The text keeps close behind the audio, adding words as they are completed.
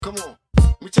Come on.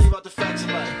 Let me tell you about the facts of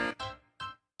life.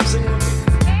 Sing with me.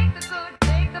 Take the good,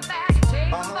 take the bad,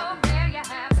 take them both. There you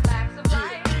have the facts of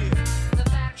life. The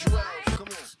facts of life. Come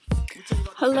on. Let me tell you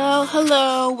about the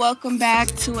Hello. Welcome back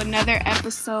to another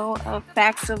episode of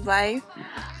Facts of Life.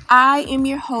 I am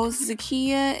your host,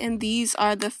 Zakia, and these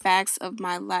are the facts of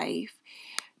my life.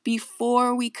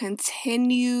 Before we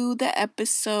continue the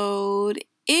episode,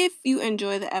 if you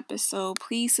enjoy the episode,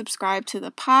 please subscribe to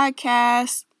the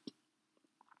podcast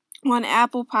on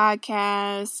Apple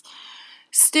Podcasts,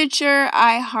 Stitcher,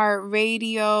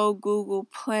 iHeartRadio, Google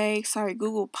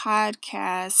Podcasts,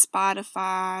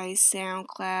 Spotify,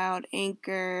 SoundCloud,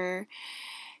 Anchor,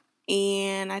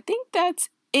 and I think that's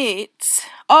it.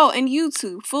 Oh, and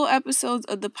YouTube. Full episodes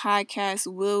of the podcast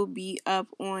will be up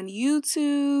on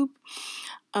YouTube.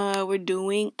 We're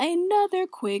doing another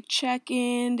quick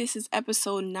check-in. This is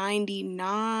episode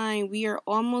 99. We are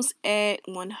almost at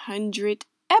 100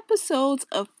 episodes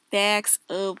of Facts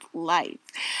of Life.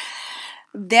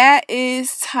 That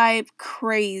is type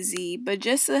crazy, but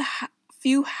just a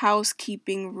few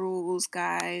housekeeping rules,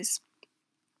 guys.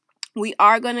 We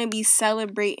are going to be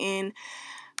celebrating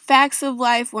Facts of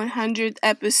Life 100th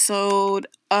episode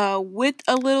with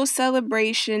a little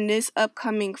celebration this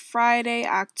upcoming Friday,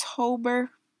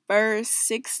 October 1st,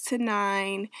 6 to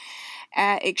 9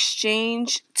 at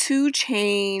Exchange to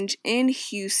Change in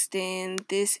Houston.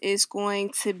 This is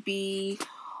going to be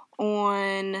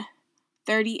on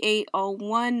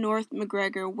 3801 North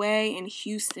McGregor Way in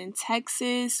Houston,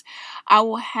 Texas. I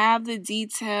will have the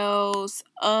details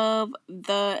of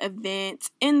the event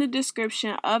in the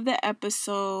description of the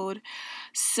episode,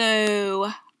 so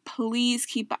please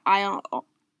keep an eye out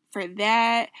for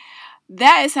that.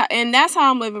 That's how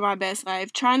I'm living my best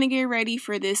life, trying to get ready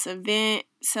for this event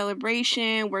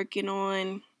celebration, working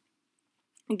on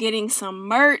getting some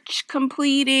merch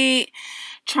completed,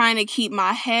 trying to keep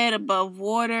my head above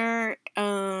water,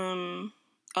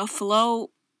 afloat,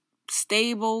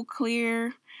 stable,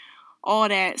 clear, all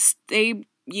that. Trying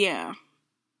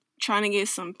to get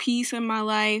some peace in my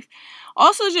life.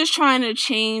 Also just trying to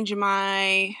change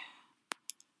my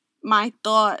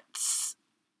thoughts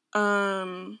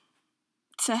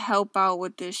to help out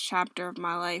with this chapter of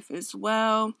my life as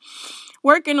well.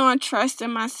 Working on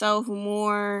trusting myself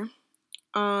more.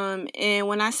 And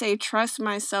when I say trust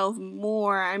myself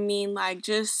more, I mean like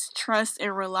just trust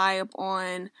and rely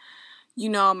upon,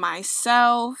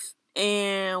 myself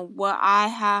and what I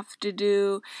have to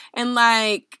do, and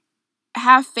like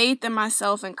have faith in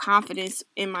myself and confidence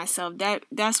in myself.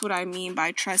 That's what I mean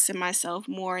by trusting myself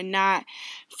more, and not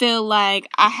feel like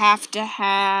I have to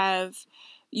have,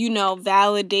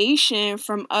 validation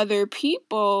from other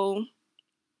people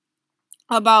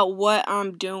about what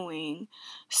I'm doing.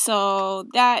 So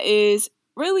that is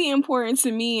really important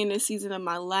to me in this season of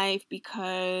my life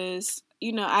because,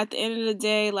 at the end of the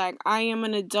day, like, I am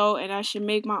an adult and I should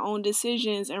make my own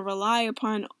decisions and rely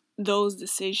upon those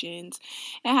decisions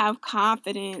and have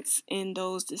confidence in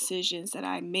those decisions that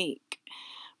I make.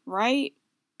 Right?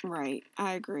 Right.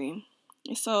 I agree.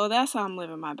 So that's how I'm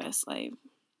living my best life.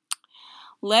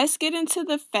 Let's get into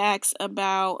the facts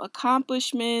about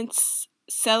accomplishments,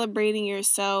 celebrating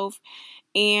yourself,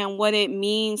 and what it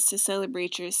means to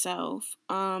celebrate yourself.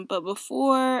 But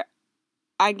before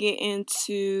I get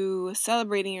into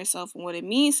celebrating yourself and what it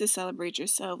means to celebrate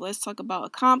yourself, let's talk about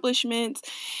accomplishments.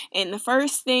 And the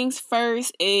first things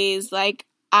first is, like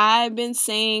I've been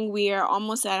saying, we are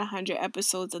almost at 100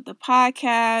 episodes of the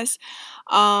podcast.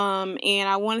 And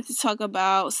I wanted to talk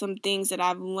about some things that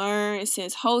I've learned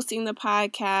since hosting the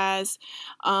podcast.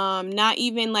 Not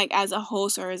even like as a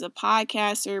host or as a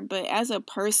podcaster, but as a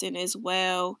person as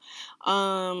well.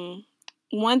 One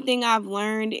thing I've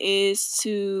learned is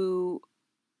to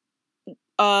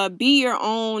be your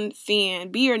own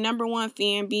fan, be your number one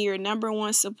fan, be your number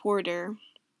one supporter.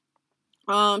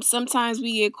 Sometimes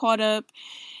we get caught up,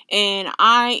 and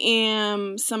I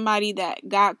am somebody that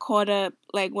got caught up,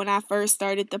 like when I first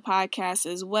started the podcast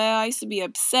as well. I used to be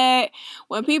upset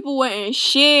when people wouldn't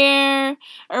share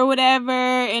or whatever,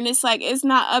 and it's like, it's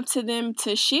not up to them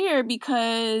to share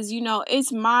because,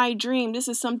 it's my dream. This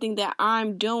is something that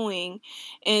I'm doing.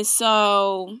 And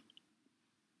so,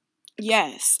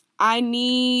 yes, I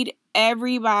need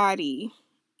everybody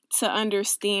to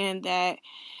understand that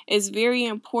it's very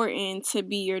important to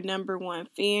be your number one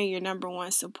fan, your number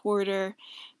one supporter,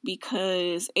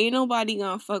 because ain't nobody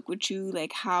gonna fuck with you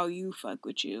like how you fuck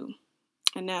with you.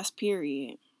 And that's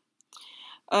period.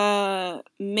 I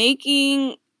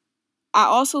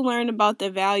also learned about the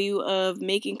value of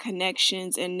making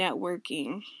connections and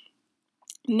networking.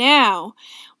 Now,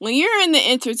 when you're in the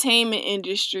entertainment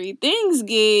industry, things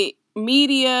get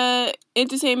media,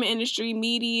 entertainment industry,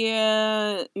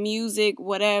 media, music,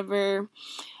 whatever,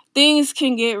 things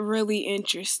can get really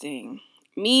interesting.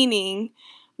 Meaning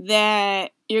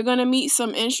that you're going to meet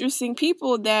some interesting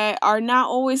people that are not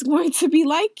always going to be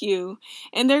like you,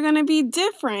 and they're going to be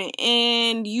different,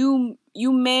 and you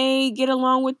may get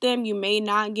along with them, you may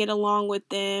not get along with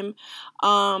them,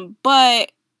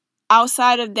 but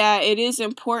outside of that, it is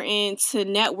important to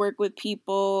network with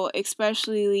people,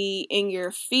 especially in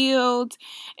your field,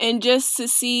 and just to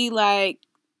see like,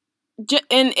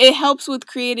 and it helps with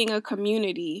creating a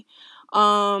community.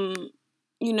 Um,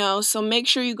 so make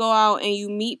sure you go out and you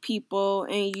meet people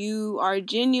and you are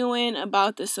genuine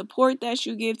about the support that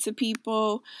you give to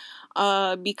people,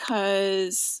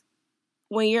 because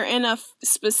when you're in a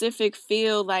specific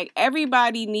field, like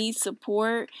everybody needs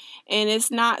support, and it's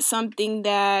not something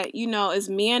that, is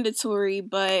mandatory,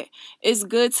 but it's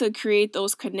good to create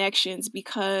those connections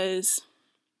because,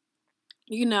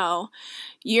 you know,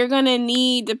 you're going to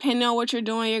need, depending on what you're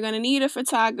doing, you're going to need a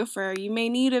photographer, you may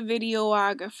need a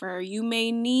videographer, you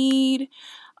may need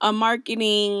a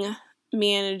marketing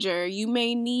manager, you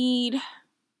may need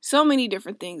so many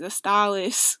different things, a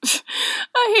stylist,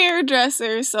 a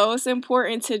hairdresser. So it's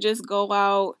important to just go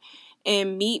out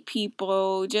and meet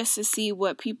people just to see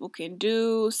what people can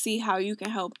do, see how you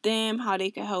can help them, how they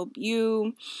can help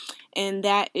you. And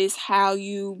that is how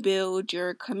you build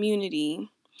your community.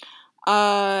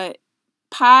 Podcasting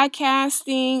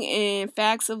and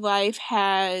Facts of Life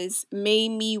has made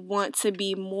me want to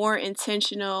be more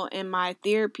intentional in my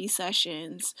therapy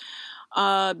sessions,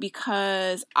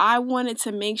 because I wanted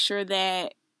to make sure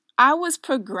that I was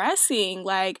progressing.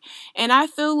 And I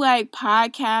feel like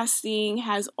podcasting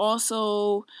has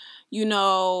also,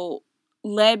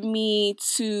 led me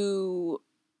to,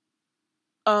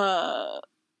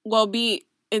 be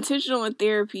intentional in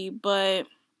therapy, but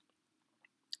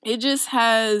it just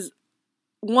has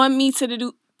want me to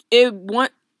do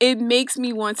it makes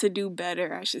me want to do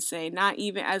better, I should say, not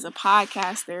even as a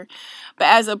podcaster, but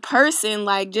as a person.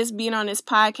 Like, just being on this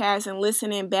podcast and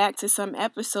listening back to some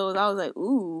episodes, I was like,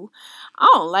 ooh, I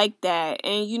don't like that.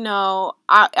 And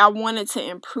I wanted to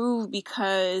improve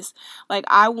because, like,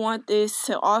 I want this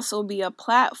to also be a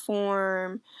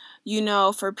platform,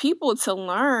 for people to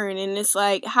learn. And it's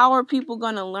like, how are people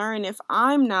going to learn if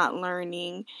I'm not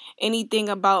learning anything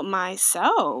about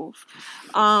myself?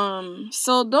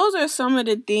 So those are some of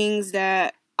the things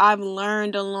that I've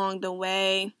learned along the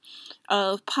way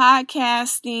of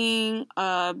podcasting,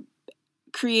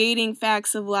 creating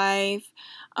Facts of Life.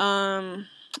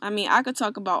 I could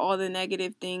talk about all the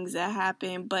negative things that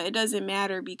happen, but it doesn't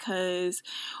matter because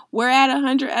we're at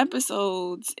 100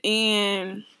 episodes,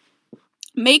 and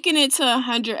making it to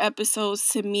 100 episodes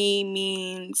to me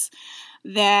means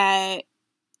that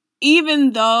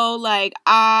even though, like,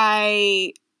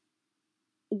 I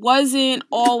wasn't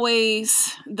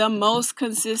always the most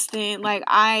consistent, like,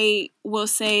 I will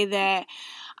say that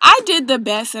I did the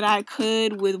best that I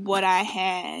could with what I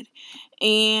had.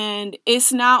 And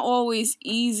it's not always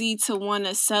easy to want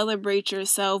to celebrate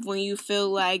yourself when you feel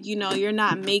like, you're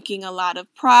not making a lot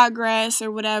of progress or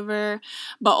whatever.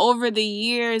 But over the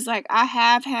years, like, I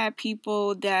have had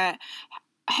people that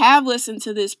have listened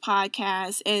to this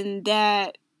podcast and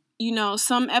that,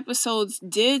 some episodes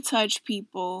did touch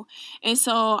people. And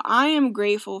so I am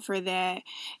grateful for that.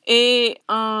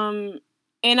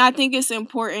 And I think it's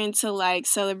important to, like,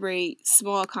 celebrate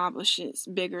small accomplishments,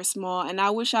 big or small. And I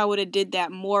wish I would have did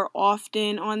that more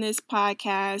often on this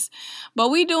podcast. But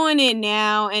we doing it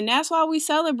now, and that's why we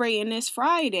celebrating this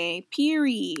Friday.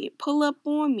 Period. Pull up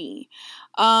on me.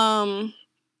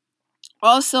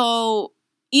 Also,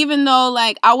 even though,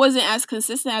 like, I wasn't as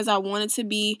consistent as I wanted to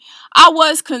be, I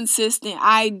was consistent.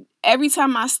 Every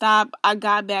time I stopped, I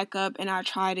got back up and I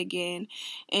tried again.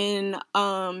 And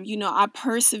I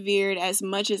persevered as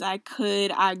much as I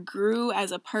could. I grew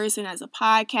as a person, as a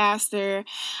podcaster.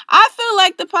 I feel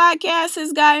like the podcast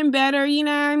has gotten better, you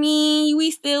know what I mean? We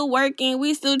still working,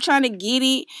 we still trying to get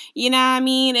it, you know what I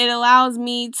mean? It allows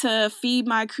me to feed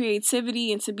my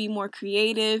creativity and to be more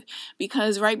creative,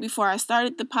 because right before I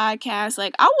started the podcast,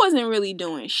 like, I wasn't really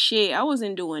doing shit. I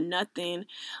wasn't doing nothing.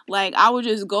 Like, I would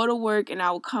just go to work and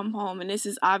I would come home. And this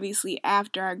is obviously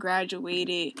after I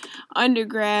graduated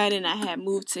undergrad and I had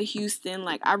moved to Houston.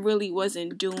 Like, I really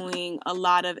wasn't doing a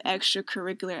lot of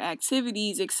extracurricular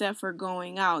activities except for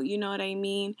going out. You know what I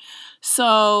mean?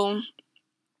 So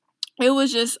it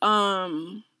was just,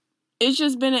 it's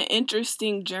just been an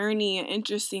interesting journey, an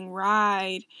interesting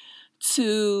ride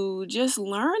to just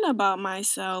learn about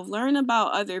myself, learn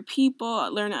about other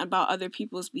people, learn about other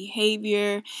people's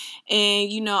behavior.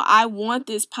 And, I want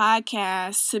this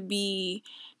podcast to be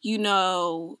you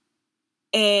know,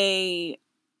 a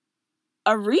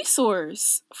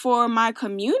resource for my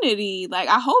community. Like,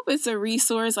 I hope it's a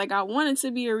resource. Like, I want it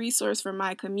to be a resource for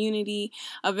my community.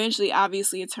 Eventually,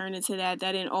 obviously, it turned into that.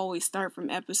 That didn't always start from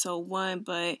episode 1,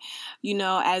 but, you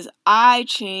know, as I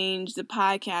change, the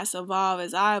podcast evolve.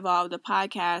 As I evolve, the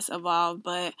podcast evolve.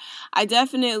 But I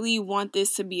definitely want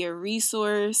this to be a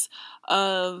resource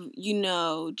of, you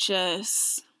know,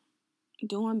 just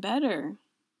doing better.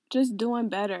 Just doing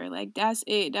better. Like, that's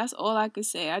it. That's all I could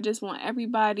say. I just want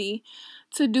everybody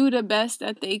to do the best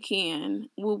that they can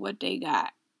with what they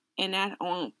got. And that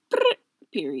on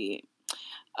period.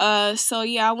 So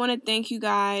yeah, I want to thank you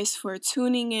guys for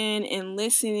tuning in and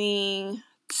listening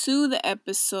to the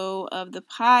episode of the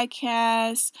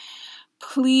podcast.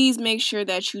 Please make sure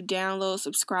that you download,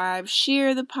 subscribe,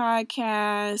 share the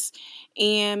podcast,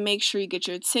 and make sure you get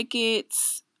your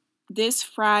tickets this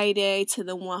Friday to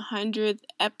the 100th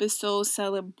episode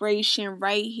celebration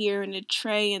right here in the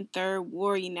Trey and Third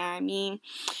Ward, you know what I mean?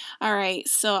 All right,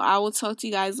 so I will talk to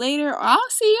you guys later, or I'll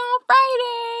see you on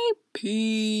Friday.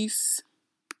 Peace.